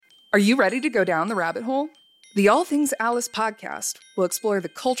Are you ready to go down the rabbit hole? The All Things Alice podcast will explore the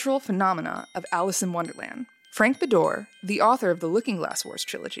cultural phenomena of Alice in Wonderland. Frank Beddor, the author of the Looking Glass Wars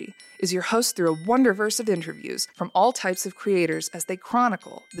trilogy, is your host through a wonderverse of interviews from all types of creators as they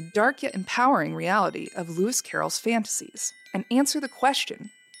chronicle the dark yet empowering reality of Lewis Carroll's fantasies and answer the question,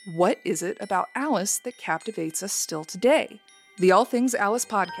 what is it about Alice that captivates us still today? The All Things Alice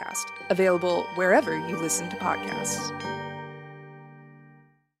podcast, available wherever you listen to podcasts.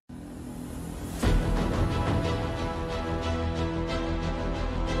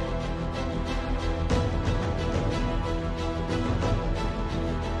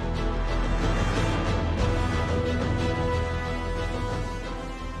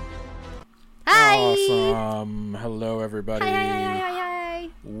 Awesome. Hello, everybody. Hi.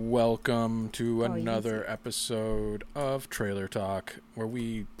 Welcome to another episode of Trailer Talk, where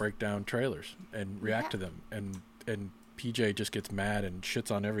we break down trailers and react to them. And PJ just gets mad and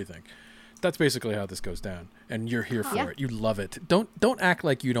shits on everything. That's basically how this goes down. And you're here for it. You love it. Don't act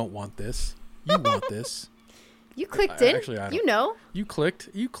like you don't want this. You want this. You clicked in. Actually, I don't. You know. You clicked.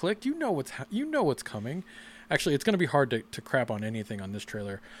 You know what's coming. Actually, it's going to be hard to crap on anything on this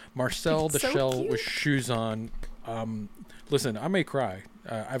trailer. Marcel the Shell cute. with shoes on. Listen, I may cry.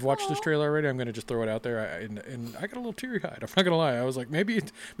 I've watched this trailer already. I'm going to just throw it out there. And I got a little teary-eyed. I'm not going to lie. I was like, maybe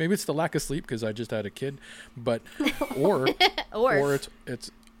it's the lack of sleep because I just had a kid, but or it's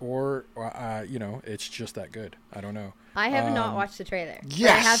just that good. I don't know. I have not watched the trailer.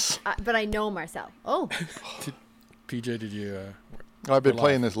 Yes, but I know Marcel. Oh, PJ, did you? I've been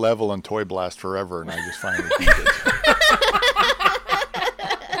playing this level on Toy Blast forever, and I just finally beat it.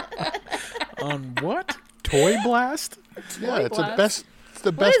 On what? Toy Blast? Yeah, it's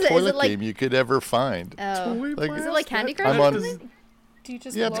the best toilet like... game you could ever find. Oh. Toy Is Blast? it like Candy Crush? Do you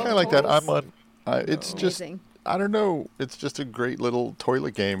just it's kind of like that. I'm on. It's just Amazing. I don't know. It's just a great little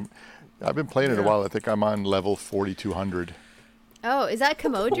toilet game. I've been playing it a while. I think I'm on level 4200. Oh, is that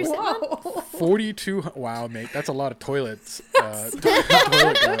Commode you're sitting on? 42. Wow, mate, that's a lot of toilets. Toilet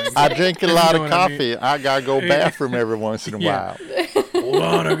games. I drink a lot of what I coffee. I gotta go bathroom every once in a while. Hold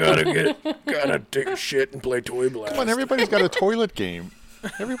on, I gotta take a shit and play Toy Blast. Come on, everybody's got a toilet game.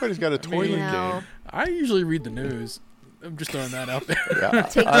 Everybody's got a toilet game. I usually read the news. I'm just throwing that out there. Yeah,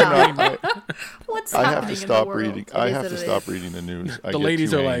 I know. What's I happening have to in stop the world? reading. I is have what to it stop is. reading the news. I The get ladies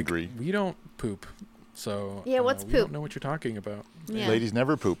too are angry. like, we don't poop, so Yeah, what's we poop? don't know what you're talking about. Yeah. Ladies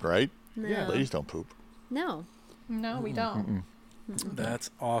never poop, right? No. Yeah. Ladies don't poop. No. No, we don't. That's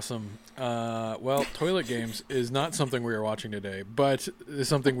awesome. Well, toilet games is not something we are watching today, but is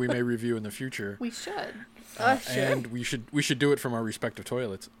something we may review in the future. We should. Sure. And we should do it from our respective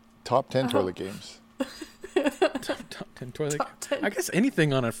toilets. Top 10 toilet games. Top 10 toilet. Top 10. I guess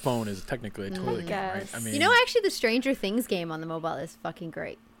anything on a phone is technically a toilet game, right? guess. I mean, You know, actually, the Stranger Things game on the mobile is fucking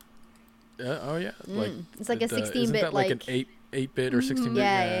great. oh yeah, like It's like a isn't 16-bit, that like an like- 8-bit or 16-bit?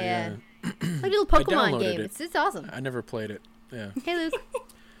 Yeah. Like a little I Pokemon downloaded game. it. It's awesome. I never played it. Yeah. Hey, Luke.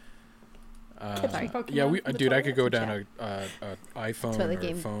 Catching Pokemon Yeah, in the dude, I toilet? could go down Chat. a iPhone Toilet or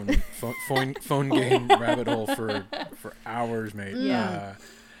game. phone game rabbit hole for hours, mate. Yeah.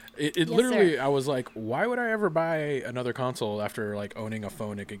 It Yes, literally, sir. I was like, why would I ever buy another console after like owning a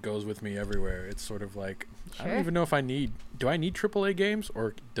phone? It goes with me everywhere. It's sort of like I don't Sure. even know if do I need AAA games,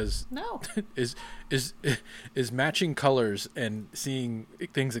 or does No. is matching colors and seeing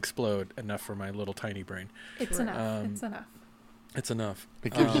things explode enough for my little tiny brain? It's enough. It's enough. It's enough.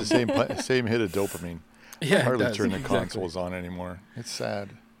 It gives you the same hit of dopamine. Yeah, I it hardly does. turn the Exactly. consoles on anymore. It's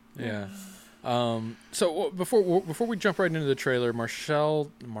sad. Yeah. So before we jump right into the trailer,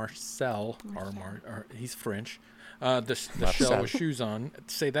 Marcel, he's French. The Shell with shoes on.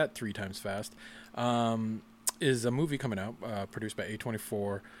 Say that 3 times fast. Is a movie coming out produced by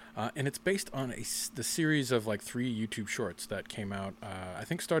A24, and it's based on the series of like 3 YouTube shorts that came out. I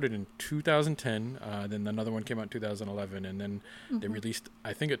think started in 2010. Then another one came out in 2011, and then they released.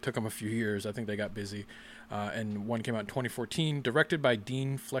 I think it took them a few years. I think they got busy, and one came out in 2014, directed by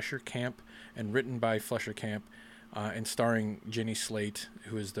Dean Flesher Camp and written by Flesher Camp, and starring Jenny Slate,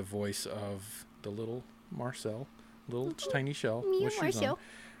 who is the voice of the little Marcel, little tiny shell with shoes on.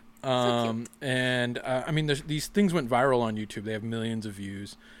 And I mean, these things went viral on YouTube. They have millions of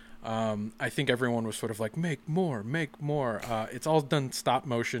views. I think everyone was sort of like, make more. It's all done stop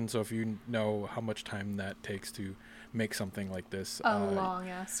motion, so if you know how much time that takes to make something like this, A long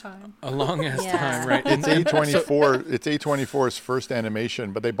ass time. a long ass Yeah. time, right? It's A24. It's A24's first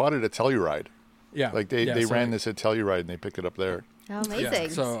animation, but they bought it at Telluride. Yeah, Like they so- ran this at Telluride and they picked it up there. Oh, amazing. Yeah,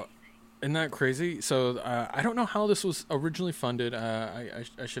 so isn't that crazy? So I don't know how this was originally funded. I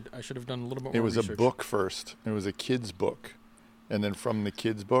should have done a little bit more It was research. a book first. It was a kid's book. and then from the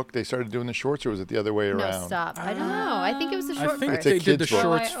kids' book they started doing the shorts, or was it the other way around? No, stop. I don't know. I think it was a I short think first. a they did the kid's book.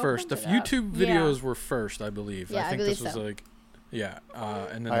 shorts Oh, I first. The opened it up. YouTube Yeah. videos were first, I believe. Yeah, I I think believe this was so. like, yeah,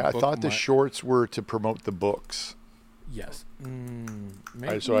 and then I book thought the might- shorts were to promote the books. Yes.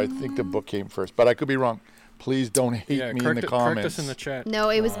 Maybe. So I think the book came first, but I could be wrong. Please don't hate Yeah, me in correct the it- correct comments. us in the chat. No,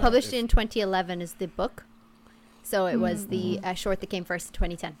 it was published if- in 2011 as the book. So it was the short that came first in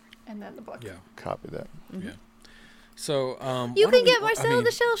 2010. And then the book. Yeah, Copy that. yeah. So You why can don't get we- Marcel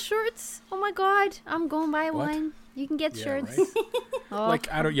the Shell shorts. Oh my god, I'm going buy What? one. You can get Yeah, shirts. right? Oh.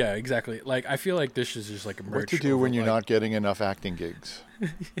 Like I don't. Yeah, exactly. Like I feel like this is just like a merch. What to do when over, you're like- not getting enough acting gigs?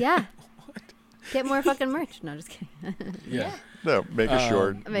 Yeah. Get more fucking merch. No, just kidding. Yeah. No, make a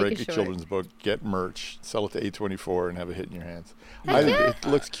short, Make break a a short. children's book, get merch, sell it to A24, and have it hit in your hands. Heck yeah. It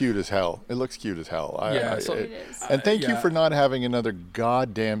looks cute as hell. It looks cute as hell. Yeah, so- It is. and thank you yeah. for not having another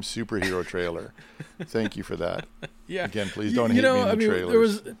goddamn superhero trailer. Thank you for that. Yeah. Again, please don't you hate know, me in the I mean,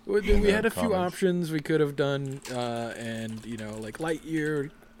 trailers. we had a few comments. options we could have done, and like Lightyear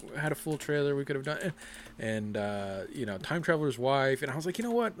had a full trailer we could have done, and Time Traveler's Wife, and I was like, you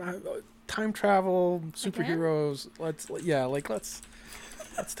know what, time travel superheroes.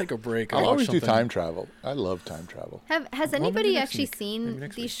 Let's take a break. and I'll watch always do something. time travel. I love time travel. Has Well, maybe anybody next actually week. Maybe seen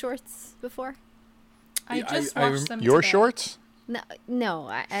next these week. shorts before? I Yeah, just I watched them Your today. shorts? No,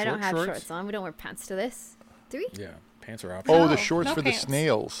 I don't Short have shorts? shorts on. We don't wear pants to this. Do we? Yeah, pants are optional. Oh, No, the shorts no for pants. the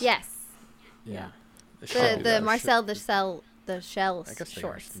snails. Yes. yeah. The Marcel the shell I guess they are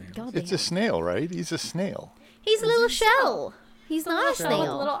shorts. snails. God It's damn. a snail, right? He's a snail. He's a little shell. He's not a Shell with a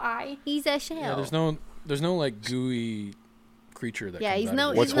snail. little eye. He's a shell. Yeah, there's no like gooey creature that. Yeah, comes he's out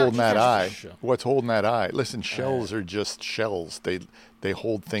no- of What's he's not- holding that he's eye? Shell. What's holding that eye? Listen, shells are just shells. They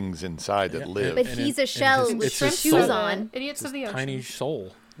hold things inside that Yeah, live. But and he's it- a and shell his- with it's his shoes soul. on. Idiots of the ocean. tiny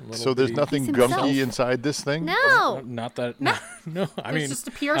soul. a little So there's bitty- nothing He's himself. gunky inside this thing? No. Not that. No. No, I It's mean, just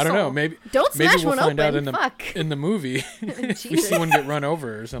a pure I don't know. soul. Maybe Don't maybe smash we'll one find out open. Fuck. in the movie. if we Jesus. see one get run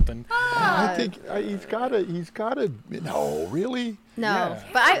over or something. I think he's gotta. No, really? No, Yeah.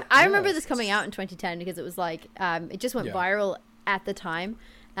 but I remember this coming out in 2010 because it was like it just went Yeah. viral at the time,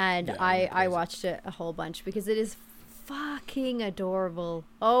 and Yeah, I crazy. watched it a whole bunch because it is fucking adorable.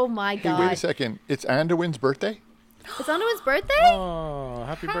 Oh my Hey, god! wait a second. It's Anduin's birthday? It's Anduin's birthday. Oh,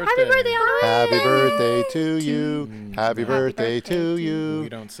 happy birthday! Happy birthday, Anduin! Happy birthday to you. Happy birthday to you. We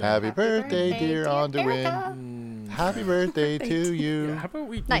don't say Happy happy birthday, dear Anduin. Mm, Happy birthday to you. yeah, how about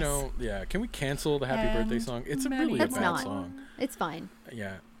we? Nice. Can we cancel the happy birthday And song? It's a many really Let's a bad not. song. It's fine.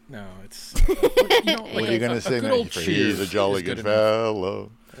 Yeah, no, it's. What are you going to say good now? old He's Cheers a jolly is good good enough.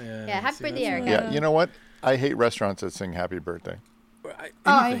 fellow. Yeah, happy see, birthday, that's- Erica. Yeah, you know what? I hate restaurants that sing happy birthday.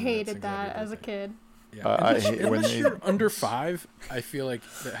 I anything hated sings that happy as a birthday. kid. Yeah, I unless, hate when unless they- you're under 5, I feel like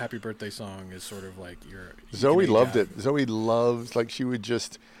the happy birthday song is sort of like your. Zoe loved it. Zoe loves, like, she would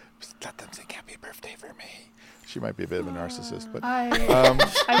just let them sing happy birthday for me. She might be a bit of a narcissist, but I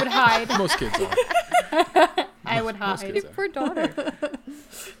would hide. Most kids are. I would Most hide. kids Poor daughter.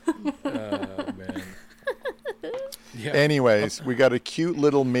 Oh man. Yeah. anyways, we got a cute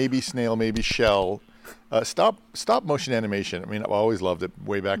little maybe snail, maybe shell. Stop motion animation. I mean, I've always loved it.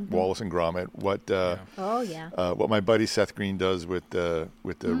 Way back, Wallace and Gromit. Oh yeah. What my buddy Seth Green does with the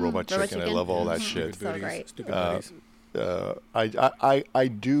robot Robot chicken. I chicken. love all that Stupid shit. So booties, great. Stupid booties.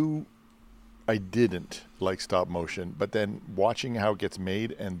 I didn't like stop motion, but then watching how it gets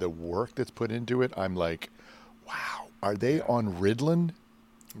made and the work that's put into it, I'm like, wow, are they on Ritalin?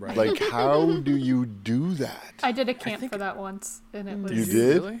 Right. Like, how do you do that? I did a camp for that once, and it was You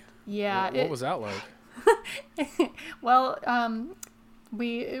did? Really? yeah. What was that like? Well,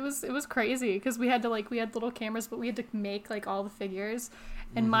 it was crazy because we had little cameras, but we had to make like all the figures,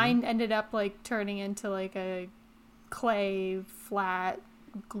 and mine ended up like turning into like a clay flat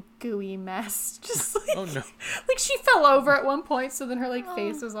gooey mess. Just like, Oh no. like she fell over at one point, so then her like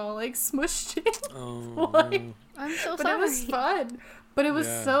face was all like smushed in. Oh. Like, no. I'm so but sorry. it was fun. But it was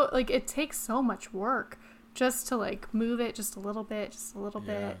Yeah. so like it takes so much work just to like move it just a little bit.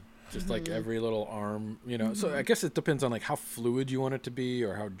 Yeah. Just like Mm-hmm. every little arm, you know. So I guess it depends on like how fluid you want it to be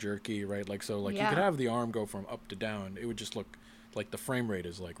or how jerky, right? Like so, like you could Yeah. have the arm go from up to down. It would just look like the frame rate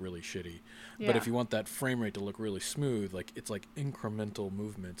is like really shitty. But Yeah. if you want that frame rate to look really smooth, like it's like incremental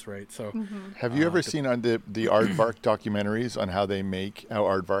movements, right? So Have you ever seen on the Aardvark documentaries on how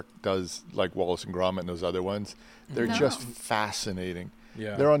Aardvark does like Wallace and Gromit and those other ones? They're No. just fascinating.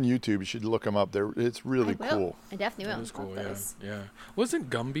 yeah, They're on YouTube. You should look them up. It's really I will. cool. I definitely that will. is cool. love Yeah, those. yeah. Wasn't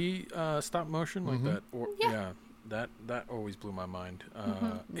Gumby stop motion like that? Or, Yeah. that always blew my mind.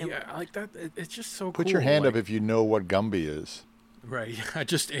 Yeah, like that. It's just so. Put cool. your hand up like- if you know what Gumby is. Right. I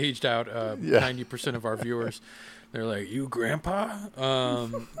just aged out Yeah. 90% of our viewers. They're like, "You grandpa?"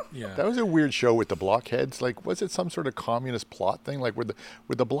 Yeah. That was a weird show with the blockheads. Like, was it some sort of communist plot thing? Like, were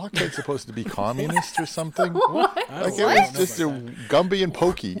the blockheads supposed to be communists or something? What? Like, it was just a Gumby and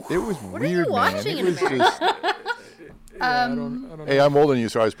Pokey. It was What are weird, you man. watching It in was America? just. I don't know. Hey, I'm older than you,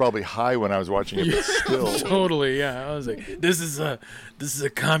 so I was probably high when I was watching it, but still. Totally, yeah. I was like, this is a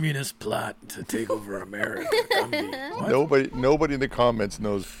communist plot to take over America. Gumby. What? Nobody in the comments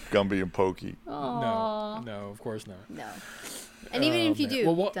knows Gumby and Pokey. Aw. No, of course not. No. And even if you man. do,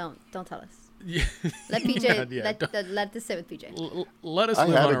 Well, what- don't tell us. Yeah. Let PJ Yeah, let this sit with PJ. Let us I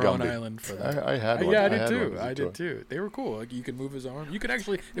live had on a our own Gumby. island for that. I had one. Yeah, I I did had too. one as a I toy. did too. They were cool. Like, you could move his arm. You could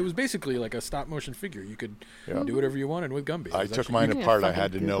actually. It was basically like a stop motion figure. You could Yeah. do whatever you wanted with Gumby. It I was took actually- mine You can apart. I fucking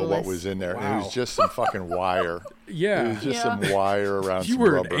had to know Google what this. was in there. And it Wow. was just some fucking wire. It Yeah. was just Yeah. some wire around You some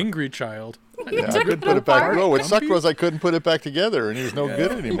were rubber. an angry child. Yeah, I took couldn't it put it back. apart? No, what sucked Gumby? was I couldn't put it back together, and he was no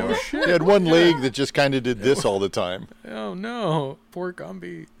good anymore. No shit. He had one leg that just kind of did this all the time. Oh no, poor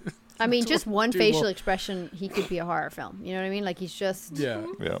Gumby. I mean, just one Dude, facial well- expression, he could be a horror film. You know what I mean? Like he's just Yeah.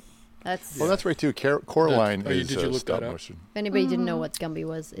 Yeah. that's. Well, that's right too. Coraline Did is you look stop that up? motion. If anybody didn't know what Gumby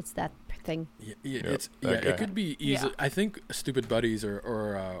was, it's that thing. It's that guy. It could be easy. Yeah. I think Stupid Buddies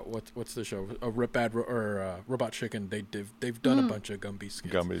or what's the show? Robot Chicken. They've done a bunch of Gumby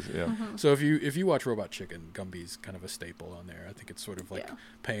skits. Gumbies, yeah. So if you watch Robot Chicken, Gumby's kind of a staple on there. I think it's sort of like Yeah.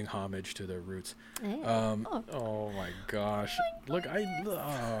 paying homage to their roots. Yeah. Oh my gosh! Look,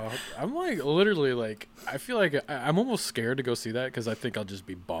 I'm like literally like I feel like I'm almost scared to go see that because I think I'll just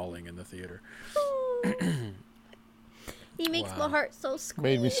be bawling in the theater. He makes Wow. my heart so squeaky.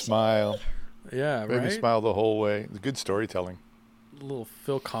 Made me smile. Yeah, Made right. me smile the whole way. It's good storytelling. Little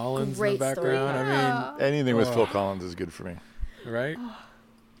Phil Collins Great in the background. Yeah. Anything with Oh. Phil Collins is good for me. I mean, right?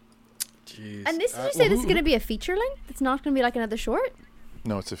 Jeez. And this, did you say this is going to be a feature length? It's not going to be like another short?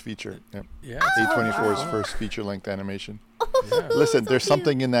 No, it's a feature. Yep. Yeah. A24's first feature-length animation. Yeah. Listen, so there's cute.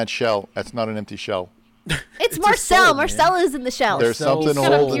 something in that shell. That's not an empty shell. It's a Marcel. soul, man. Marcel is in the shell. There's Cell's something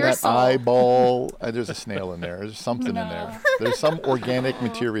got a holding pure that soul. eyeball. There's a snail in there. There's something in there. There's some organic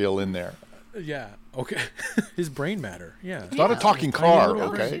material in there. Yeah. Okay. His brain matter. Yeah. It's not a talking Tiny car, little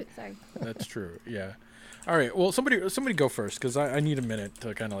Oh, okay? shoot, sorry. That's true. Yeah. All right. Well, somebody go first because I need a minute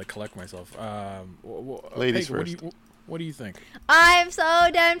to kind of like collect myself. Ladies Peg, first. What do you think? I'm so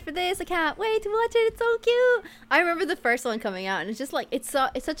down for this. I can't wait to watch it. It's so cute. I remember the first one coming out, and it's just like it's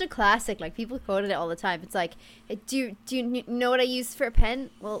such a classic. Like people quoted it all the time. It's like, do you know what I use for a pen?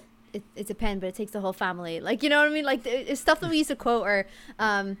 Well, it's a pen, but it takes the whole family. Like, you know what I mean? Like it's stuff that we used to quote, or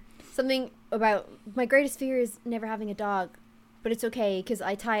something about my greatest fear is never having a dog, but it's okay because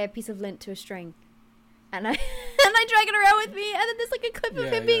I tie a piece of lint to a string, and I drag it around with me, and then there's like a clip of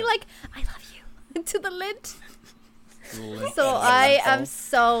Yeah, him being yeah. like, "I love you," to the lint. So I am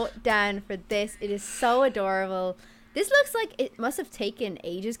so down for this. It is so adorable. This looks like it must have taken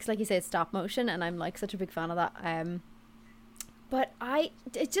ages because, like you said, it's stop motion, and I'm like such a big fan of that. But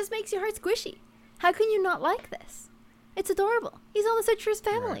it just makes your heart squishy. How can you not like this? It's adorable. He's on the search for his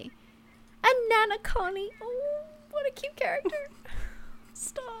family, and Nana Connie. Oh, what a cute character!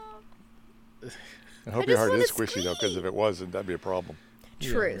 Stop. I hope I your just heart wanna is squishy, though, because if it wasn't, that'd be a problem.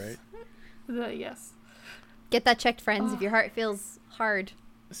 Yeah, Truth. right? Yes. Get that checked, friends. If your heart feels hard.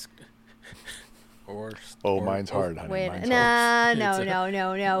 Or Oh, or- mine's or- hard, honey. Wait, Mine's hard. no, It's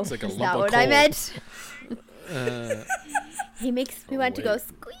no. it's like a That's lump not of what I coal. meant. Uh, He makes me want to go wait.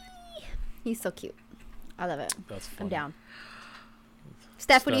 squee. He's so cute. I love it. that's funny. I'm down.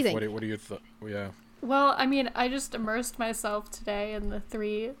 Steph, what do you think? What do you think? Yeah. Well, I mean, I just immersed myself today in the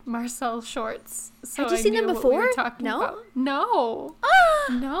 3 Marcel shorts. So Had you I seen them knew what we were before? talking No? about. No.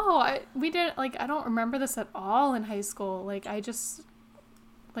 Ah! No, we didn't, I don't remember this at all in high school.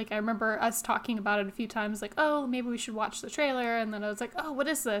 I remember us talking about it a few times, like, oh, maybe we should watch the trailer. And then I was like, oh, what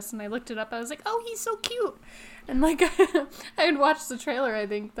is this? And I looked it up. I was like, oh, he's so cute. And, like, I had watched the trailer, I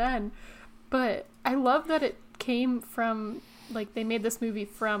think, then. But I love that it came from, like, they made this movie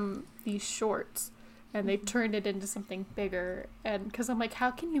from these shorts. And they turned it into something bigger. And because I'm like,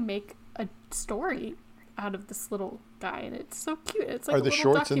 how can you make a story out of this little guy? And it's so cute. It's like Are a the little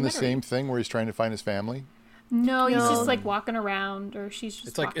shorts in the documentary. same thing where he's trying to find his family? No, he's No. just like walking around, or she's just.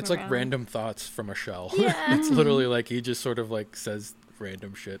 It's like walking it's like around. random thoughts from a shell. Yeah. It's literally like he just sort of like says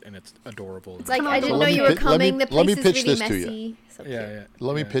random shit and it's adorable. It's like, Come I on, didn't so know let you me were pi- let me- coming. The let me place is pitch really this to you. messy. So yeah, cute. yeah.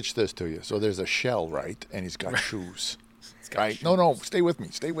 Let me yeah. pitch this to you. So there's a shell, right? And he's got shoes. got Right? No, stay with me.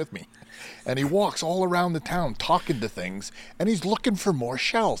 And he walks all around the town talking to things, and he's looking for more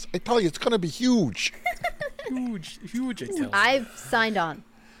shells. I tell you, it's going to be huge. Huge. I tell you. I've signed on.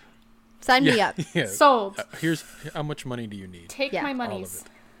 Sign me up. Yeah. Sold. Here's how much money do you need? Take Yeah. my All of monies.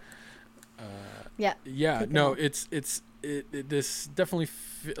 it. Yeah. No, it's this definitely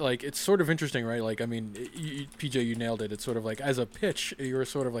like it's sort of interesting, right? Like, I mean, PJ, you nailed it. It's sort of like as a pitch, you're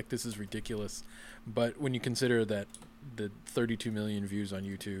sort of like, this is ridiculous, but when you consider that the 32 million views on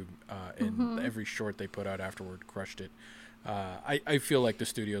YouTube and every short they put out afterward crushed it, I feel like the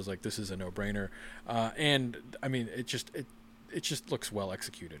studio's like, this is a no-brainer, and I mean, it just looks well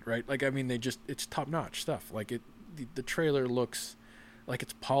executed, right? Like, I mean, it's top-notch stuff. Like, the trailer looks like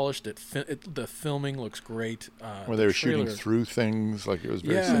it's polished. The filming looks great. Where they were shooting through things, like it was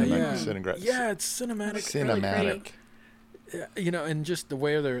very cinematic. Yeah, it's cinematic. Cinematic. You know, and just the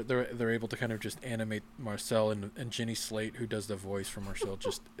way they're able to kind of just animate Marcel and Jenny Slate, who does the voice for Marcel.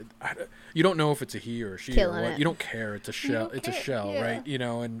 Just you don't know if it's a he or a she or what. You don't care. It's a shell. It's a shell, right? You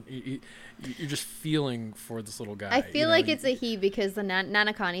know, and you're just feeling for this little guy. I feel like it's a he because the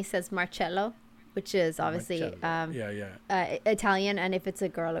Nana Connie says Marcello, which is obviously Italian, and if it's a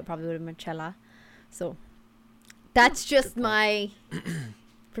girl, it probably would have been Marcella. So that's just my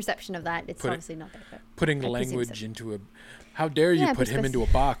perception of that. It's obviously not that. Putting language into a... How dare you put him into a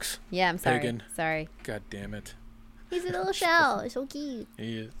box? Yeah, I'm sorry. Pagan. Sorry. God damn it. He's a little shell. It's so cute.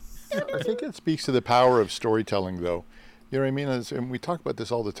 He is. I think it speaks to the power of storytelling, though. You know what I mean? And we talk about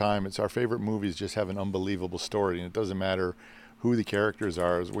this all the time. It's our favorite movies just have an unbelievable story, and it doesn't matter who the characters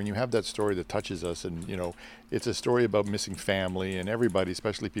are. When you have that story that touches us, and you know, it's a story about missing family, and everybody,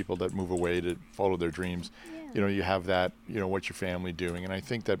 especially people that move away to follow their dreams. You know, you have that. You know, what's your family doing? And I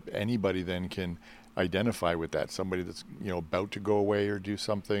think that anybody then can identify with that. Somebody that's, you know, about to go away or do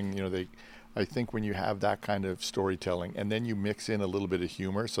something. You know, I think when you have that kind of storytelling, and then you mix in a little bit of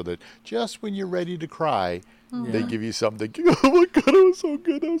humor, so that just when you're ready to cry, they give you something. Oh my God, it was so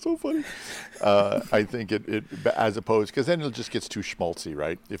good. That was so funny. I think it as opposed, because then it just gets too schmaltzy,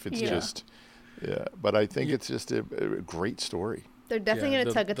 right? If it's just, But I think it's just a great story. They're definitely going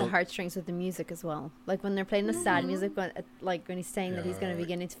to tug at the heartstrings with the music as well. Like when they're playing the sad music, like when he's saying that he's going to be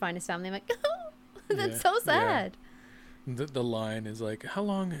beginning to find his family, I'm like, oh, that's so sad. The line is like, how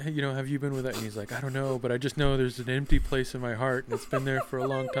long, you know, have you been with that? And he's like, I don't know, but I just know there's an empty place in my heart, and it's been there for a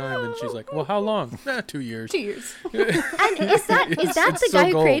long time. And she's like, well, how long? 2 years. 2 years. And is that the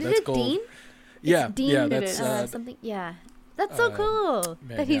guy who created it, Dean? Yeah, Dean, that's something. Yeah, that's so cool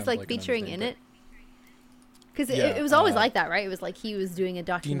that he's like featuring in it. Because it was always like that, right? It was like he was doing a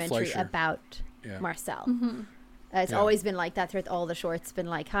documentary about Marcel. It's always been like that throughout all the shorts. It's been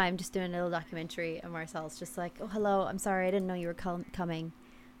like, hi, I'm just doing a little documentary. And Marcel's just like, oh, hello, I'm sorry. I didn't know you were coming.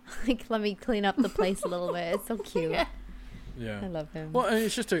 Like, let me clean up the place a little bit. It's so cute. Yeah. I love him. Well, and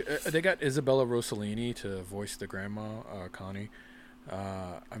it's just they got Isabella Rossellini to voice the grandma, Connie.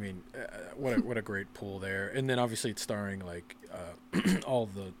 I mean, what a great pull there. And then obviously it's starring like all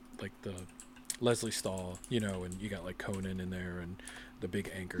the Leslie Stahl, you know, and you got like Conan in there and the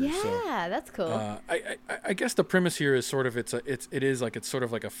big anchor. Yeah, that's cool. I guess the premise here is sort of it's sort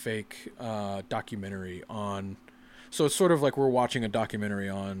of like a fake documentary on. So it's sort of like we're watching a documentary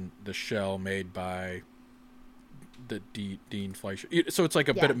on the shell made by the Dean Fleischer. So it's like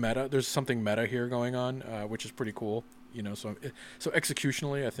a bit of meta. There's something meta here going on, which is pretty cool. You know, so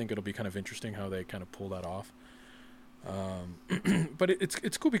executionally, I think it'll be kind of interesting how they kind of pull that off. But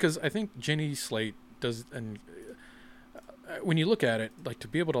it's cool because I think Jenny Slate does, and when you look at it, like to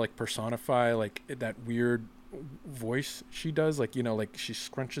be able to like personify like that weird voice she does, like, you know, like she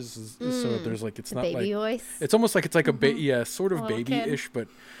scrunches so there's like it's not baby like voice. It's almost like it's like a sort of baby-ish, but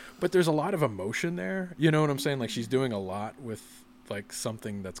there's a lot of emotion there. You know what I'm saying? Like she's doing a lot with like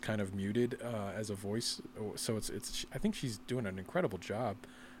something that's kind of muted as a voice. So it's I think she's doing an incredible job.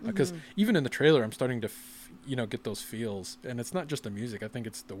 Because even in the trailer, I'm starting to, get those feels, and it's not just the music. I think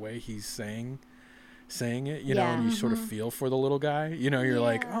it's the way he's saying it, you know, and you sort of feel for the little guy. You know, you're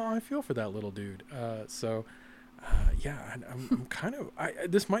like, oh, I feel for that little dude. I'm kind of.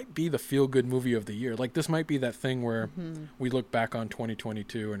 This might be the feel good movie of the year. Like this might be that thing where we look back on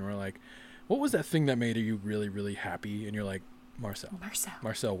 2022 and we're like, what was that thing that made you really, really happy? And you're like, Marcel won.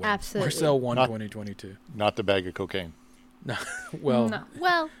 Absolutely. Marcel won 2022. Not the bag of cocaine. No. Well,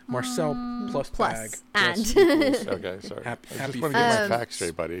 Marcel plus bag. And okay, sorry. I just want to get my facts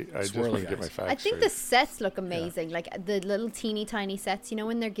straight, buddy. I just want to get my facts straight. I think the sets look amazing. Like the little teeny tiny sets, you know,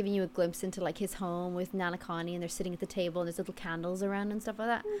 when they're giving you a glimpse into like his home with Nana Connie and they're sitting at the table and there's little candles around and stuff like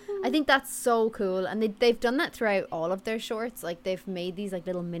that. I think that's so cool. And they've done that throughout all of their shorts. Like they've made these like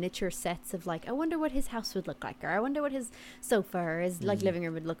little miniature sets of like, I wonder what his house would look like, or I wonder what his sofa or his like living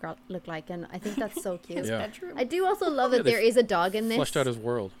room would look like. And I think that's so cute. I do also love that there is a dog in this. Fleshed out his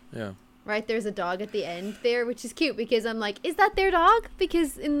world, yeah. Right, there's a dog at the end there, which is cute because I'm like, is that their dog?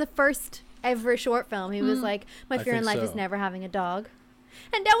 Because in the first ever short film, he was like, my fear in life is never having a dog.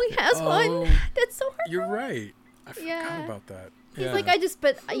 And now he has one. That's so hard. You're right. I forgot Yeah. about that. He's Yeah. like,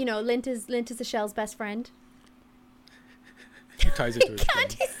 but you know, Lint is the Shell's best friend. He ties it to his God,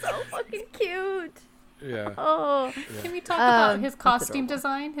 thing. he's so fucking cute. Yeah. Oh, Can we talk about his that's costume adorable.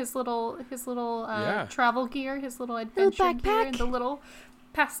 design, his little Yeah. travel gear, his little adventure gear, backpack. and the little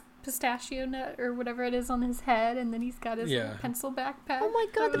pistachio nut or whatever it is on his head, and then he's got his little pencil backpack. oh my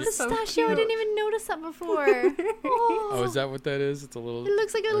God, That the was so pistachio! I cute. didn't even notice that before. Oh, is that what that is? It's a little. It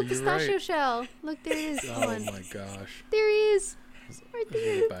looks like a little you're pistachio right. shell. Look, there it is. Oh my gosh. There he is. Right His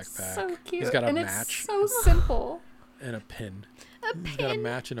there. little backpack. So cute, He's got a and match it's so simple. and a pin. A He's got a pin.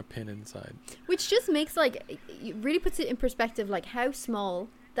 match and a pin inside. Which just makes it really puts it in perspective, like how small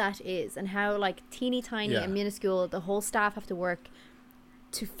that is and how like teeny tiny Yeah. and minuscule the whole staff have to work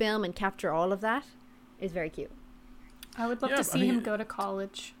to film and capture all of that is very cute. I would love Yeah, to I see mean- him go to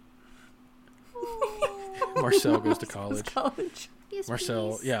college. Marcel goes to college. College. Yes,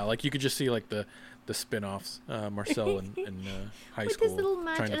 Marcel, please. yeah, like you could just see like the spin-offs. Marcel in high With school his little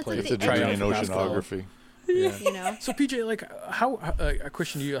match, trying and to it's play like It's a the try degree out in for basketball. oceanography. Yeah. You know. So PJ, like, how a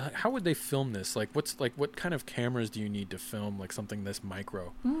question to you? How would they film this? Like, what kind of cameras do you need to film like something this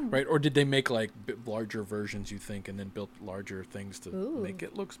micro, right? Or did they make like larger versions? You think, and then built larger things to Ooh. make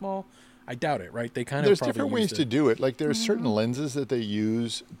it look small? I doubt it, right? They kind There's of probably different ways used to do it. Like there's certain lenses that they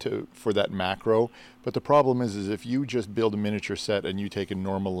use for that macro, but the problem is if you just build a miniature set and you take a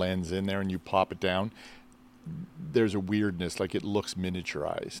normal lens in there and you plop it down, there's a weirdness. Like it looks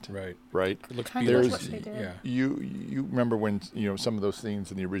miniaturized, Right. right? It looks Kind of beautiful. what they did. Yeah. You remember when some of those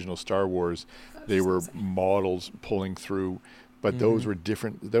things in the original Star Wars, they were models pulling through, but those were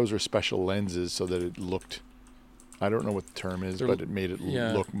different. Those were special lenses so that it looked. I don't know what the term is, They're- but it made it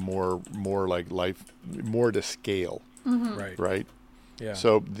yeah. look more like life, more to scale, Right. right? Yeah.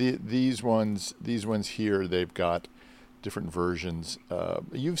 So these ones here, they've got different versions.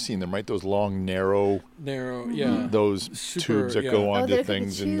 You've seen them, right? Those long, narrow, narrow. Yeah. those Super, tubes that yeah. go Oh, onto they're like a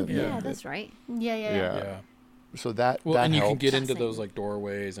things. tube. Yeah. Yeah, that's right. Yeah. Yeah. So that Well, that and you can helps. get into Fascinating. those like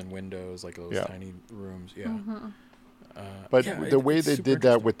doorways and windows, like those Yeah. tiny rooms. Yeah. But yeah, the way it's they super did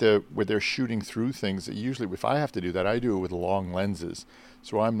that interesting. with their shooting through things, usually if I have to do that, I do it with long lenses,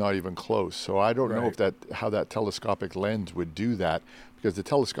 so I'm not even close. So I don't know Right. if how that telescopic lens would do that, because the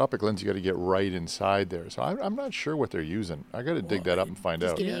telescopic lens you got to get right inside there. So I'm not sure what they're using. I got to dig that up and find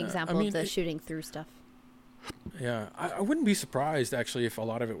Just out. give me an Yeah, example I mean, of the it- shooting through stuff. Yeah, I wouldn't be surprised actually if a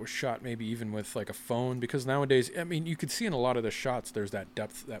lot of it was shot maybe even with like a phone, because nowadays, I mean, you could see in a lot of the shots there's that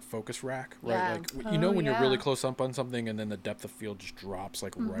depth, that focus rack, right? Yeah. Like Oh, when you're really yeah. close up on something and then the depth of field just drops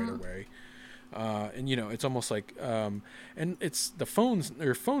like right away. And it's almost like and it's the phones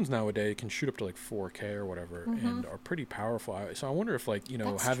nowadays can shoot up to like 4K or whatever and are pretty powerful. So I wonder if like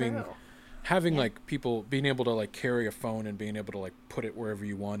That's having true. having like people being able to like carry a phone and being able to like put it wherever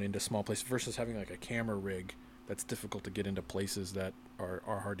you want into small places versus having like a camera rig that's difficult to get into places that are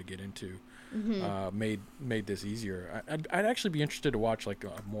hard to get into made this easier. I'd actually be interested to watch like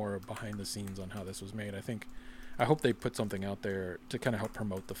more behind the scenes on how this was made. I hope they put something out there to kind of help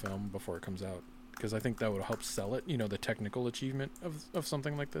promote the film before it comes out, because I think that would help sell it. The technical achievement of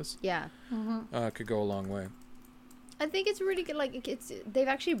something like this Yeah. could go a long way. I think it's really good. Like they've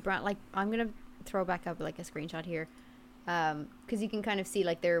actually brought like I'm gonna throw back up like a screenshot here, because you can kind of see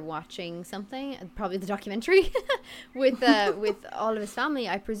like they're watching something, probably the documentary, with all of his family.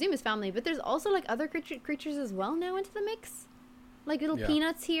 I presume his family, but there's also like other creatures as well now into the mix, like little Yeah.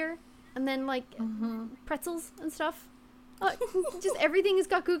 peanuts here, and then like pretzels and stuff. Just everything has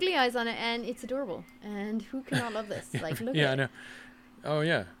got googly eyes on it, and it's adorable. And who cannot love this? Like look Yeah, at I it. know. Oh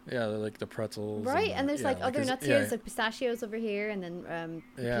yeah, like the pretzels. Right, and there's yeah, like other his- nuts yeah, here. There's like pistachios over here, and then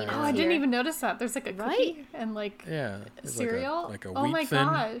Yeah. peanuts Oh, I here. didn't even notice that. There's like a cookie Right? and like yeah, there's cereal. like a Oh wheat my thin,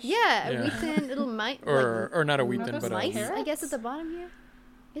 gosh. Yeah, a Yeah. wheat thin little mite, or not a wheat Are thin, those but mice, carrots? I guess, at the bottom here.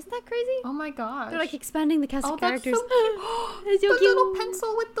 Isn't that crazy? Oh my gosh. They're like expanding the cast oh, of that's characters. so cute. It's so the cute. little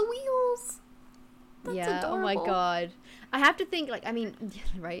pencil with the wheels. That's Yeah. Oh my adorable. god. I have to think. Like, I mean,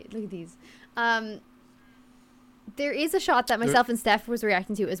 right? Look at these. There is a shot that myself and Steph was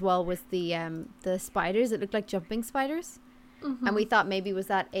reacting to as well. Was the spiders? It looked like jumping spiders. And we thought maybe was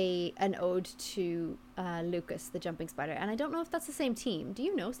that an ode to Lucas, the jumping spider. And I don't know if that's the same team. Do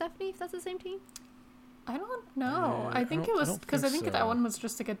you know, Stephanie, if that's the same team? I don't know. I I think don't- it I was don't because I think think so. that one was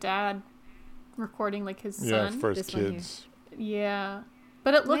just like a dad recording like his Yeah, son. for his This one here. kids. Yeah.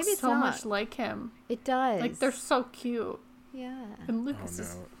 But it looks Maybe it's so not. much like him. It does. Like they're so cute. Yeah. And Oh Lucas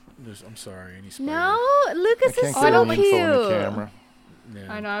is no, I'm sorry, any spider. No, I Lucas can't is get so any cute. info on the camera.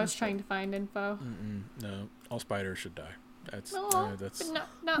 Yeah. I know, I was trying to find info. No, all spiders should die. That's No, that's but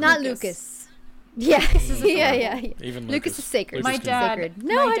not Not Lucas. Lucas. Yes. Yeah. Even Lucas is sacred. My Lucas dad, Sacred.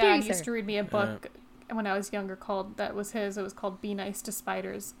 No, my how dare dad you, used sir. to read me a book when I was younger it was called Be Nice to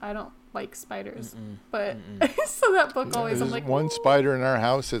Spiders. I don't like spiders, but so that book always, I'm There's like, one "Ooh." spider in our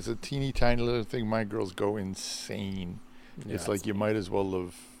house. It's a teeny tiny little thing. My girls go insane. Yeah, It's like you might as well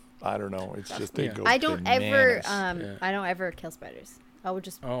have. I don't know. It's just they Yeah. go. I don't ever bananas. I don't ever kill spiders. I would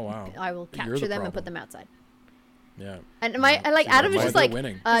just Oh, wow. I will You're capture the them and put problem. them outside. Yeah. And Adam is why just they're like,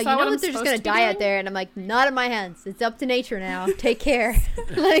 winning. you Is that know what I'm that they're just supposed gonna to be die out doing? there, and I'm like, not in my hands. It's up to nature now. Take care.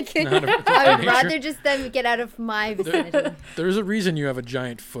 Like, Not up to I would nature. rather just them get out of my vicinity. There's a reason you have a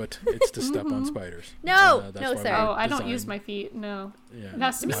giant foot. It's to step on spiders. No, That's no, why sir. we're Oh, I don't use designed- my feet. No, Yeah. it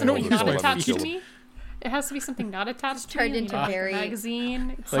has to be I something don't not use my attached feet. to me. It has to be something not attached to Turned me. into like very a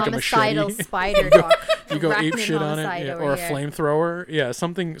magazine. Like a Homicidal machete. spider talk. You go ape Arachnid shit on it, homicide yeah, over or a here. flamethrower. Yeah,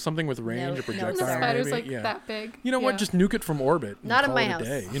 something with range, No, a no, projectile. sir. Spiders maybe. like Yeah. that big. You know what? Yeah. Just nuke it from orbit. and Not in call my it a house.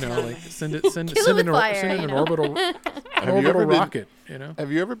 day. You know, No. like send it Kill it with fire, send it you an know? orbital Have you ever been- rocket. You know.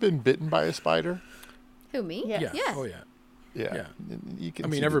 Have you ever been bitten by a spider? Who, me? Yeah. Yeah. Yeah. Oh yeah. Yeah. Yeah. You can I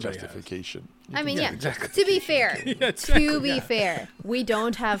mean, see the everybody has. justification. You I can mean, see yeah. the exactly. To be fair, Yeah, exactly, to be yeah. fair, we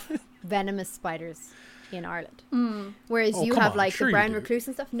don't have venomous spiders in Ireland. Whereas Oh, you come have on, like sure the you brown do. recluse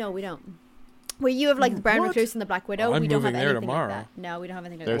and stuff. No, we don't. Where you have like the brown What? recluse and the black widow, Oh, I'm we don't have moving there anything tomorrow. like that. No, we don't have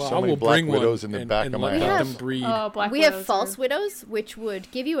anything like There's that. so I many will black bring widows one in the and, back and of my let house. them breed. Oh, black We have widows false are- widows, which would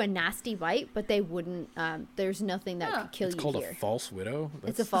give you a nasty bite, but they wouldn't. There's nothing that Huh. could kill It's you called here. a false widow.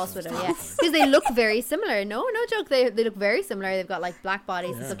 It's a false widow, yeah, because they look very similar. No joke. They look very similar. They've got like black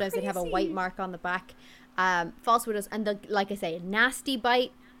bodies, and Yeah. sometimes they have a white mark on the back. False widows, and like I say, nasty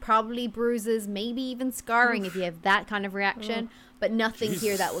bite, probably bruises, maybe even scarring if you have that kind of reaction. But nothing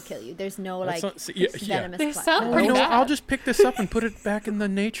here that will kill you. There's no That's like not- see, yeah, venomous. They plant. sound You pretty know, bad. I'll just pick this up and put it back in the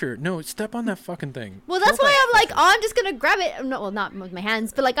nature. No, step on that fucking thing. Well, that's Kill why that I'm like, fucker. oh, I'm just gonna grab it. Not with my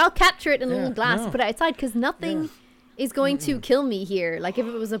hands, but like I'll capture it in a Yeah, little glass, no. put it outside, because nothing is going to kill me here. Like if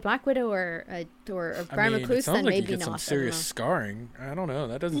it was a black widow or a brown I mean, it recluse, sounds then like you maybe get some not. serious I scarring. I don't know.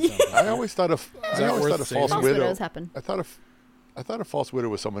 That doesn't sound. I always thought of. I that always worth thought a saving? false False widow. widows happen. I thought a false widow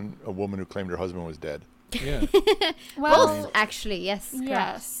was a woman who claimed her husband was dead. Yeah. Well, Both, actually, yes. Correct.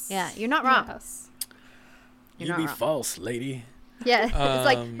 yes. Yeah, you're not wrong. Yes. You're You not be wrong. false, lady. Yeah, it's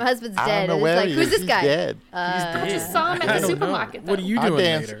like my husband's I dead. don't And know it's where like, he who's is. this He's guy? dead. I just saw him I at the don't know. supermarket. What are though. you I doing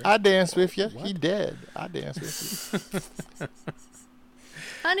dance. later? I dance with you. He dead. I dance with you.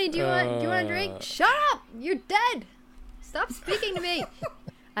 Honey, do you want a drink? Uh, Shut up! You're dead. Stop speaking to me.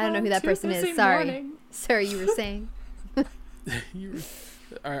 I don't know who that Too person busy is. Sorry, mourning. sorry. You were saying. You-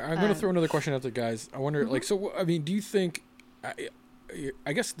 All right, I'm going to throw another question out there, guys. I wonder, like, so, I mean, do you think,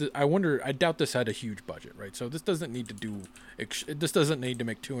 I guess, I wonder, I doubt this had a huge budget, right? So this doesn't need to this doesn't need to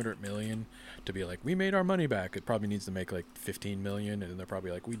make 200 million to be like, we made our money back. It probably needs to make like 15 million, and they're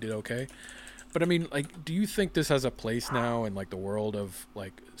probably like, we did okay. But I mean, like, do you think this has a place now in like the world of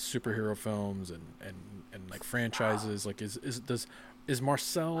like superhero films and like franchises? Like, is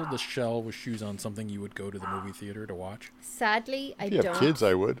Marcel the Shell with Shoes On something you would go to the movie theater to watch? Sadly, I If you don't. have kids,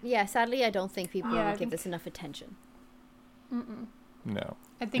 I would. Yeah, sadly, I don't think people Yeah, I would give think- this enough attention. No.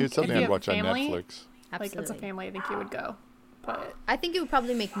 I think It's something if you I'd have a watch on family, Netflix. like as a Absolutely. family, I think you would go. But I think it would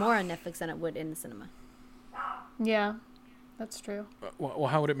probably make more on Netflix than it would in the cinema. yeah, that's true. Well,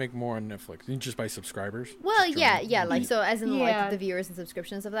 how would it make more on Netflix? You just by subscribers? Well, Just yeah, join- yeah, like so as in Yeah. like the viewers and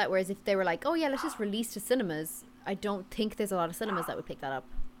subscriptions of that. Whereas if they were like, oh yeah, let's just release to cinemas, I don't think there's a lot of cinemas that would pick that up.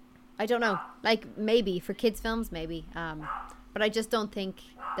 I don't know, like maybe for kids films, maybe, but I just don't think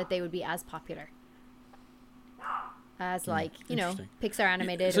that they would be as popular as like interesting. Pixar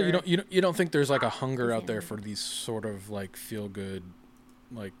animated. So or, you don't think there's like a hunger Disney out there animated. for these sort of like feel good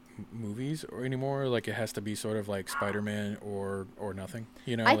like movies or anymore? Like it has to be sort of like Spider-Man or nothing.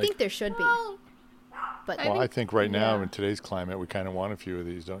 You know, I like, think there should be, Well, but I Well, I think right now yeah. in today's climate, we kind of want a few of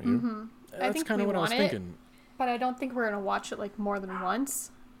these, don't you? that's think kind we of what I was want it. thinking. but I don't think we're gonna watch it like more than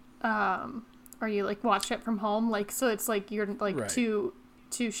once. Or you like watch it from home, like so it's like you're like Right. too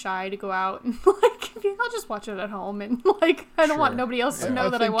shy to go out and like I'll just watch it at home and like I don't want Sure. nobody else to Yeah. know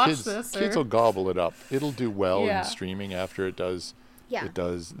that I think watched kids, this. Kids or- will gobble it up. It'll do well Yeah. in streaming after it does. yeah, It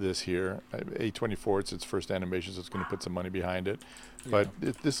does this here. A24, it's its first animation, so it's going to put some money behind it. But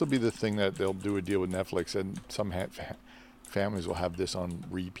this will be the thing that they'll do a deal with Netflix, and some families will have this on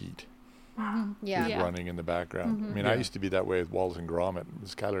repeat, yeah. Yeah. running in the background. I mean, I Yeah. used to be that way with Wallace and Gromit.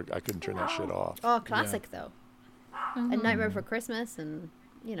 Skylar, I couldn't turn that shit off. Oh, classic though. A Nightmare Before Christmas, and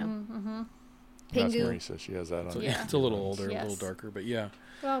That's Pingu. Marisa. She has that on. So Yeah. it's a little older, a Yes. little darker, but yeah.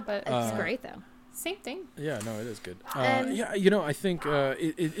 Well, but It's great though. Same thing. Yeah, no, it is good. Yeah, I think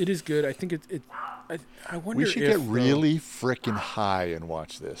it is good. I think I wonder We should if, get really freaking high and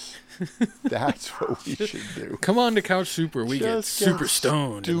watch this. That's what we should do. come on to Couch Super. We get Just super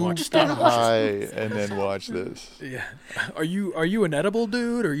stoned and watch stupid stop motion. high and then watch this. Yeah. Are you an edible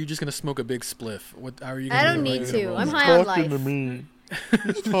dude, or are you just gonna smoke a big spliff? What? How are you? I Gonna don't do need it? to. I'm high on Talking life. to me.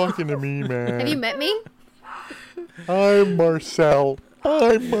 He's talking to me, man. Have you met me? I'm Marcel.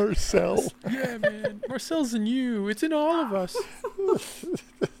 I'm Marcel. Yeah, man. Marcel's in you. It's in all of us.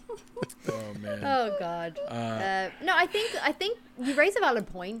 Oh man. Oh God. No, I think you raise a valid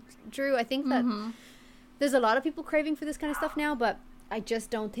point, Drew. I think that there's a lot of people craving for this kind of stuff now, but I just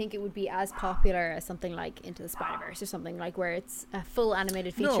don't think it would be as popular as something like Into the Spider-Verse or something like where it's a full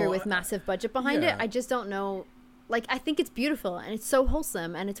animated feature with massive budget behind it. I just don't know. Like, I think it's beautiful and it's so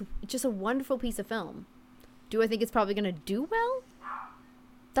wholesome and it's just a wonderful piece of film. Do I think it's probably going to do well?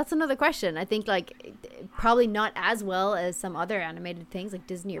 That's another question. I think, like, probably not as well as some other animated things like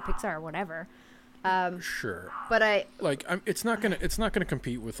Disney or Pixar or whatever. Sure. But it's not gonna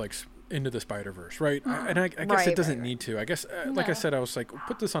compete with like Into the Spider-Verse, right? I guess Right, it doesn't right. need to. I guess, like I said, I was like,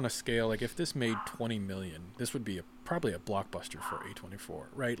 put this on a scale. Like, if this made 20 million, this would be probably a blockbuster for A24,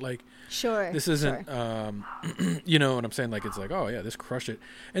 right? Like, sure. this isn't, you know what I'm saying? Like, it's like, oh yeah, this crushed it.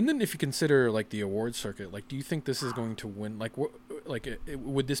 And then if you consider like the awards circuit, like, do you think this is going to win? Like,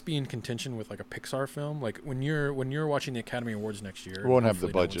 would this be in contention with like a Pixar film? Like, when you're watching the Academy Awards next year, It won't have the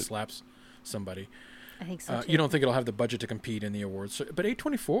hopefully no one budget. Slaps somebody. I think so too. You don't think it'll have the budget to compete in the awards? But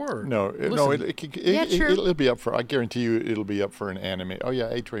A24, No, true. it'll be up for. I guarantee you, it'll be up for an anime. Oh yeah,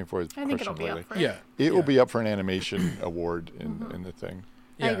 A24 is I think it'll crushing be lately. up for it. yeah, It will be up for an animation award in the thing.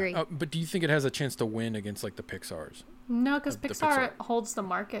 yeah. agree. But do you think it has a chance to win against like the Pixar's? No, because The Pixar Pixar. holds the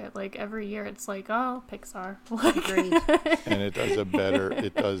market. Like every year, it's like, oh, Pixar. Like, Agreed. And it does a better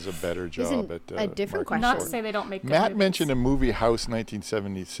job Isn't at a different marketing question. not for to it. say they don't make. Good Matt movies. mentioned a movie, House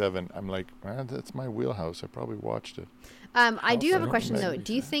 1977. I'm like, man, that's my wheelhouse. I probably watched it. I do have a Also, question though. maybe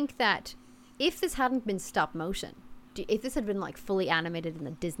Do you so. think that if this hadn't been stop motion, if this had been like fully animated in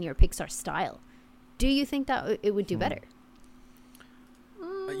the Disney or Pixar style, do you think that it would do better?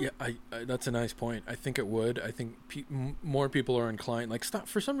 Yeah, I that's a nice point. I think it would. I think more people are inclined. Like,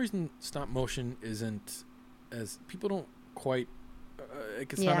 for some reason, stop motion isn't as people don't quite.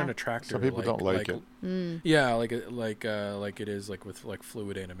 Like, it's not Yeah. an attractor. Some people don't like it. Yeah, like it is like with like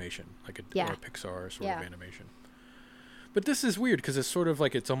fluid animation, like a Yeah. or a Pixar sort Yeah. of animation. But this is weird because it's sort of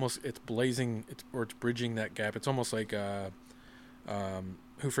like it's bridging that gap. It's almost like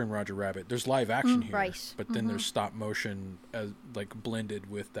Who Framed Roger Rabbit. There's live action here, Right. but then there's stop motion as like blended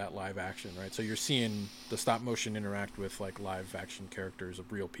with that live action, right? So you're seeing the stop motion interact with like live action characters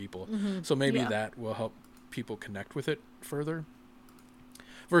of real people. So maybe Yeah. that will help people connect with it further.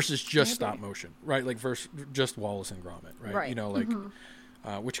 Versus just stop motion, right? Like versus just Wallace and Gromit, right? Right. You know, like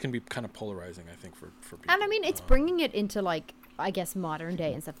which can be kind of polarizing, I think, for people. And I mean, it's bringing it into like, I guess, modern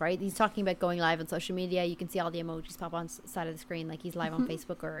day and stuff, right? He's talking about going live on social media. You can see all the emojis pop on side of the screen, like he's live on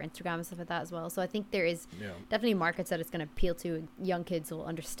Facebook or Instagram and stuff like that as well. So I think there is definitely markets that it's going to appeal to. Young kids will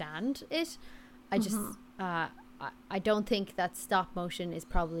understand it. I just, I don't think that stop motion is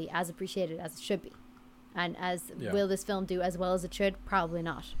probably as appreciated as it should be. And will this film do as well as it should? Probably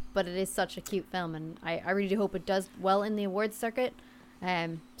not. But it is such a cute film, and I really do hope it does well in the awards circuit.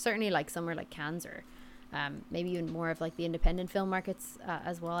 Certainly like somewhere like Cannes or maybe even more of like the independent film markets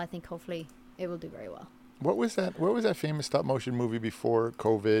as well. I think hopefully it will do very well. What was that famous stop motion movie before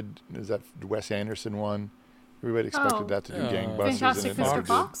COVID? Is that Wes Anderson one? Everybody expected that to do gangbusters. Fantastic and it never Mr. did.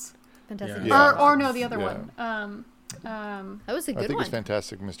 Fox. Fantastic. Yeah. Or no, the other Yeah. one. That was a I good think it was one.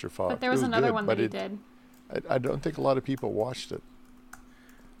 Fantastic Mr. Fox. But there It was another good, one but that he did. I don't think a lot of people watched it.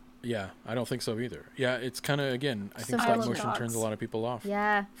 Yeah, I don't think so either. Yeah, it's kind of, again, I think So stop Isle of motion Dogs. turns a lot of people off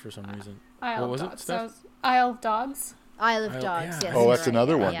Yeah. for some reason. Isle What of was it, Dogs. Steph? Isle of Dogs. Isle of Isle- Dogs. yeah. Yes, Oh, you're that's right.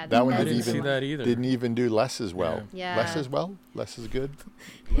 another one. Yeah, That one I didn't didn't see even that either. didn't even do less as well. Yeah. Less as well. Less as good.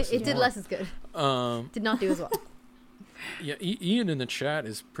 It did less as good. Did not do as well. Yeah, Ian in the chat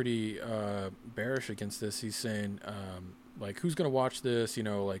is pretty bearish against this. He's saying, like, who's gonna watch this? You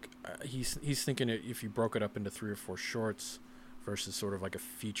know, like he's thinking if you broke it up into 3 or 4 shorts versus sort of like a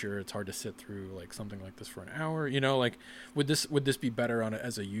feature, it's hard to sit through like something like this for an hour. You know, like would this be better on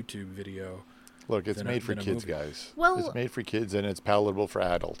as a YouTube video? Look, it's Than a- made for than a kids, movie. guys. Well- It's made for kids and it's palatable for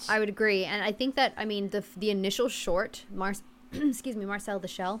adults. I would agree, and I think that the initial short, Marcel the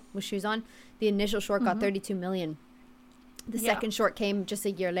Shell with shoes on, the initial short got 32 million. The Yeah. second short came just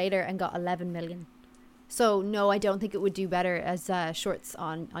a year later and got 11 million. So no, I don't think it would do better as shorts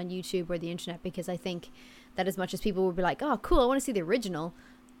on YouTube or the internet, because I think that as much as people would be like, oh cool, I want to see the original,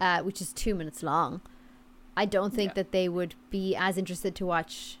 which is 2 minutes long, I don't think that they would be as interested to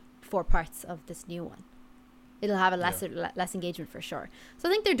watch 4 parts of this new one. It'll have a less engagement for sure. So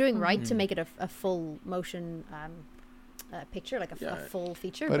I think they're doing right to make it a full motion picture, like a full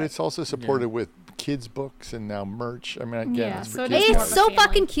feature. But it's also supported with kids' books and now merch. I mean, again, it's for so kids. It's so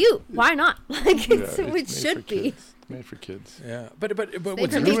fucking cute. Why not? Like it should be. It's made for kids. Yeah, but what's for Drew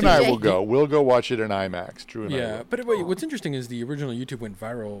interesting? and I will go. We'll go watch it in IMAX. Drew and I will. But what's interesting is the original YouTube went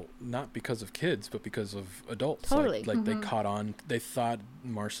viral not because of kids, but because of adults. Totally. Like they caught on. They thought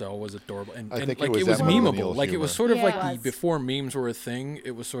Marcel was adorable, and I think like it it was was that memeable. millennial Like it was humor. sort of Yeah, like it was. before memes were a thing.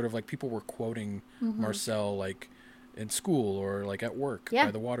 It was sort of like people were quoting Marcel like in school or like at work Yeah.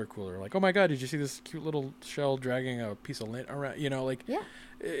 by the water cooler. Like, oh my God, did you see this cute little shell dragging a piece of lint around? You know, like. Yeah.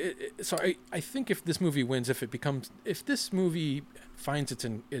 So I think if this movie wins, if this movie finds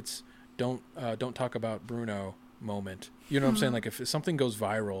its don't talk about Bruno moment, you know what I'm saying? Like if something goes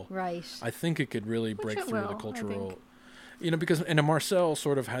viral, Right. I think it could really Which break it through will, the I cultural, think. you know, because and Marcel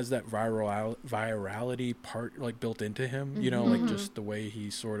sort of has that virality part like built into him, you know, like just the way he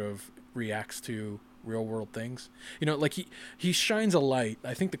sort of reacts to real world things, you know, like he shines a light.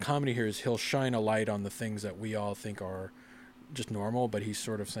 I think the comedy here is he'll shine a light on the things that we all think are just normal, but he's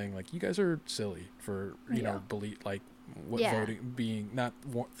sort of saying like, you guys are silly for you know believe like what voting being not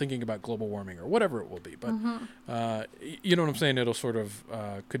thinking about global warming or whatever it will be, but you know what I'm saying, it'll sort of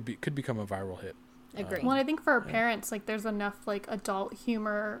could become a viral hit. Agree. Well, I think for parents, like, there's enough, like, adult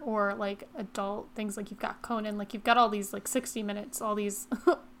humor or, like, adult things. Like, you've got Conan. Like, you've got all these, like, 60 Minutes, all these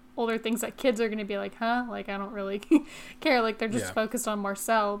older things that kids are going to be like, huh? Like, I don't really care. Like, they're just focused on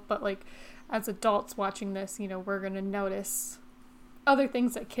Marcel. But, like, as adults watching this, you know, we're going to notice other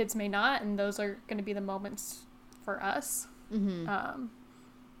things that kids may not. And those are going to be the moments for us.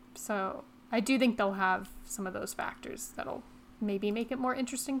 So I do think they'll have some of those factors that'll maybe make it more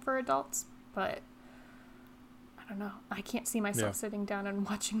interesting for adults. But I don't know. I can't see myself sitting down and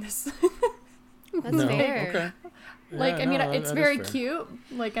watching this. That's fair. Okay. Like, Yeah, I mean, no, it's that very is fair. cute.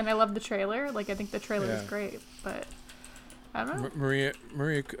 Like, and I love the trailer. Like, I think the trailer is great. But I don't know.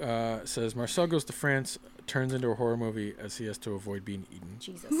 Maria says Marcel Goes to France turns into a horror movie as he has to avoid being eaten.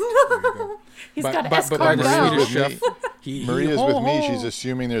 Jesus. There you go. He's But- got but by the escargot. Swedish chef. Maria's with me. She's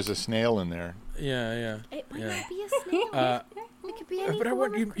assuming there's a snail in there. Yeah. It might Yeah. not be a snail. It could be any But I form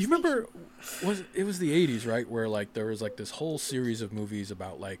want of you crustacean. remember it was the 80s, right, where like there was like this whole series of movies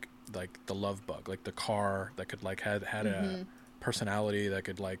about like the love bug, like the car that could like had a personality that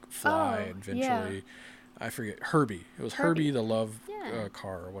could like fly and eventually I forget Herbie. It was Herbie the love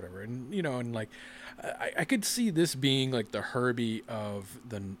car or whatever. And you know, and like I could see this being like the Herbie of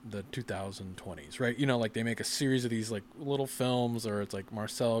the 2020s, right? You know, like they make a series of these like little films, or it's like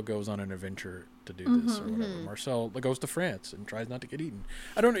Marcel goes on an adventure to do this or whatever. Marcel goes to France and tries not to get eaten.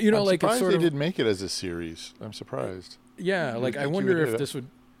 I don't know, you know, I'm like it's surprised sort they of didn't make it as a series. I'm surprised. yeah, like I think you wonder would if hit this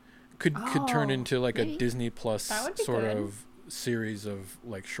could turn into like maybe. a Disney Plus That would be sort good. of series of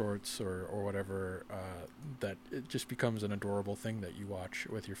like shorts or whatever, that it just becomes an adorable thing that you watch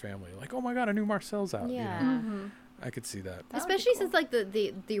with your family. Like, oh my God, a new Marcel's out. Yeah. You know? I could see that. That would be Especially cool. since like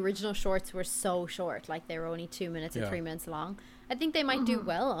the original shorts were so short, like they were only 2 minutes and Yeah. 3 minutes long. I think they might do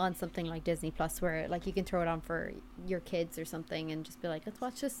well on something like Disney Plus, where like you can throw it on for your kids or something and just be like, let's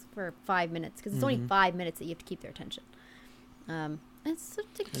watch this for 5 minutes, because it's only 5 minutes that you have to keep their attention. It's such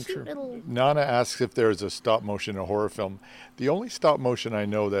a cute true. little. Nana asks if there's a stop motion in a horror film. The only stop motion I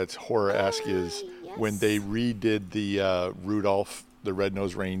know that's horror-esque is when they redid the Rudolph the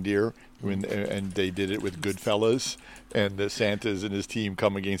Red-Nosed Reindeer, and they did it with Goodfellas, and the Santas and his team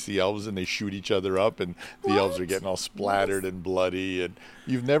come against the elves and they shoot each other up, and the elves are getting all splattered and bloody. And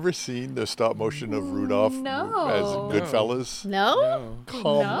you've never seen the stop motion of Rudolph No. as Goodfellas? No. No. Come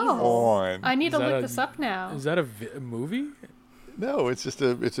No. on. I need to Is that look a- this up now. Is that a movie? No, it's just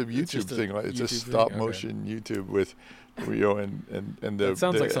a YouTube just a thing. Like, it's a YouTube thing? stop Okay. motion YouTube with Rio and the That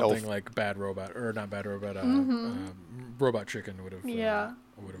sounds the like something elf. like Bad Robot, or not Bad Robot, Robot Chicken would have. Yeah.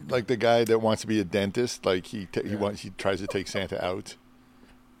 Would have Like the guy that wants to be a dentist, like he tries to take Santa out,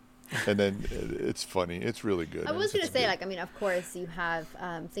 and then it's funny. It's really good. I was It's gonna say, good. like, I mean, of course, you have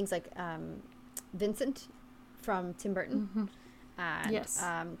things like Vincent from Tim Burton. And, Yes.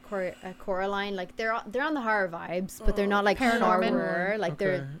 Coraline, like they're on the horror vibes, but they're not like Paranorman. horror. Like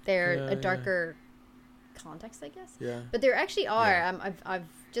Okay. they're Yeah, a darker context, I guess. Yeah. But there actually are. Yeah. I've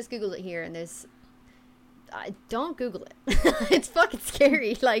just googled it here, and there's. Don't Google it. It's fucking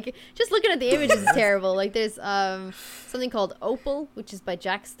scary. Like just looking at the images is terrible. Like there's something called Opal, which is by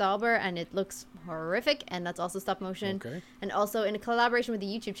Jack Stauber, and it looks horrific, and that's also stop motion. Okay. And also in a collaboration with the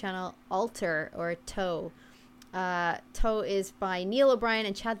YouTube channel Alter or Toe, Toe is by Neil O'Brien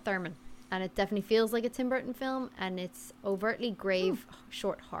and Chad Thurman. And it definitely feels like a Tim Burton film. And it's overtly grave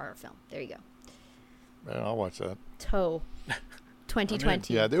short horror film. There you go. Man, I'll watch that. Toe.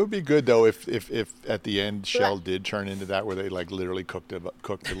 2020. Yeah, that would be good though if at the end Shell did turn into that where they like literally cooked the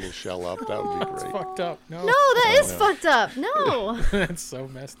little shell up. That would be great. It's fucked up. No, That is fucked up. No. That's so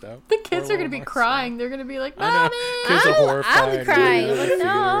messed up. The kids are going to be crying. They're going to be like, I know. Mommy! Kids are horrified. I'll be crying. Dude, Like,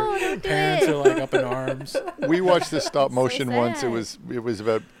 no, don't do Parents it. are like up in arms. We watched this stop motion once. sad. It was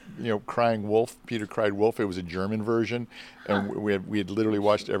about crying wolf. Peter cried wolf. It was a German version, and we had literally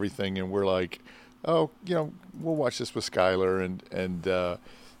watched everything, and we're like, oh, we'll watch this with Skylar, and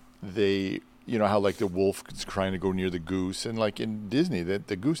they, how like the wolf is trying to go near the goose, and like in Disney,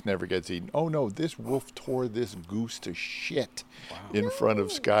 the goose never gets eaten. Oh no, this wolf tore this goose to shit in front of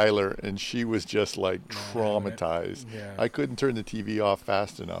Skylar, and she was just like traumatized. Yeah. I couldn't turn the TV off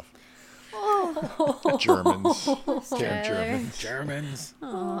fast enough. Germans. Damn Germans. Germans.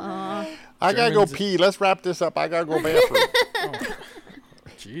 Aww. I gotta go Germans- pee. Let's wrap this up. I gotta go bathroom.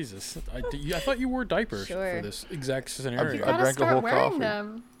 Jesus. I thought you wore diapers Sure. for this exact You scenario. I gotta drank a start whole wearing coffee.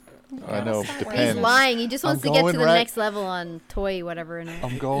 them. I know. He's Depends. He's lying. He just wants I'm to get to going the right- next level on toy whatever. Now.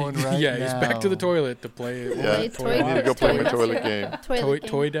 I'm going right yeah, now. he's back to the toilet to play. Yeah, Play I toy need to go play my games. toilet game.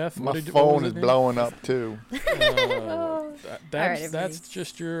 Toy death. My What was phone it is named? blowing up too. That's everybody.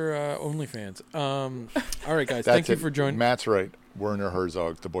 just your OnlyFans. All right, guys. That's Thank you it. for joining. Matt's right. Werner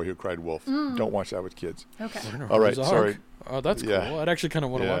Herzog, The Boy Who Cried Wolf. Don't watch that with kids. Okay. Werner All right, Herzog. sorry. Oh, that's Yeah. cool. I'd actually kind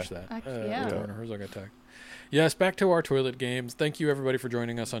of want to Yeah. watch that. Yeah. With Werner Herzog attack. Yes, back to our toilet games. Thank you everybody for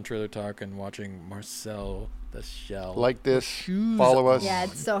joining us on Trailer Talk and watching Marcel the Shell. Like this. Shoes Follow us. Yeah,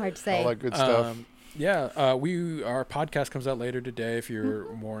 it's so hard to say. All that good stuff. Our podcast comes out later today. If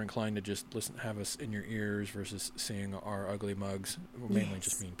you're more inclined to just have us in your ears versus seeing our ugly mugs, mainly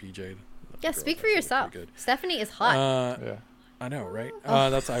just me and PJ. Yeah, speak for yourself. Pretty good. Stephanie is hot. Yeah. I know, right? Oh, I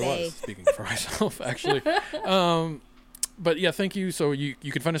babe. was speaking for myself, actually. But yeah, thank you. So you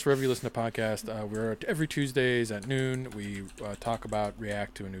can find us wherever you listen to podcasts. We're every Tuesdays at noon. We talk about,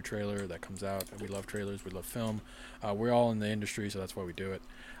 react to a new trailer that comes out. We love trailers. We love film. We're all in the industry, so that's why we do it.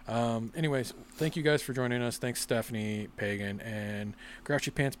 Anyways, thank you guys for joining us. Thanks, Stephanie, Pagan, and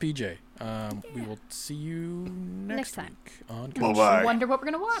Grouchy Pants PJ. We will see you next time. week on Bye-bye. Wonder what we're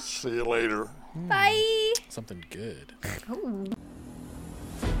gonna watch. See you later. Bye. something good. Ooh.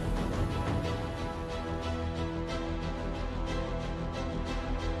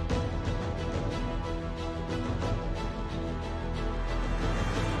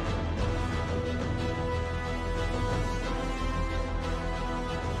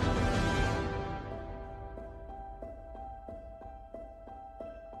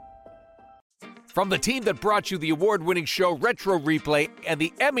 From the team that brought you the award-winning show Retro Replay and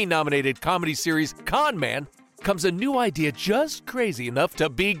the Emmy-nominated comedy series Con Man, comes a new idea just crazy enough to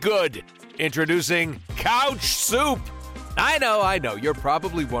be good. Introducing Couch Soup. I know, you're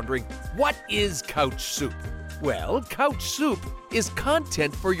probably wondering, what is Couch Soup? Well, Couch Soup is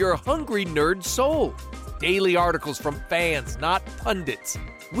content for your hungry nerd soul. Daily articles from fans, not pundits.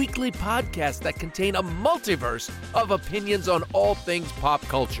 Weekly podcasts that contain a multiverse of opinions on all things pop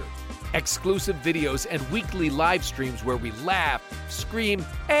culture. Exclusive videos and weekly live streams where we laugh, scream,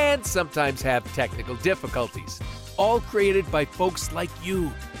 and sometimes have technical difficulties. All created by folks like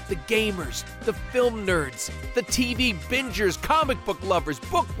you, the gamers, the film nerds, the TV bingers, comic book lovers,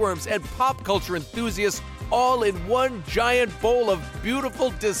 bookworms, and pop culture enthusiasts, all in one giant bowl of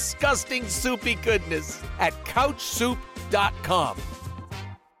beautiful, disgusting, soupy goodness at couchsoup.com.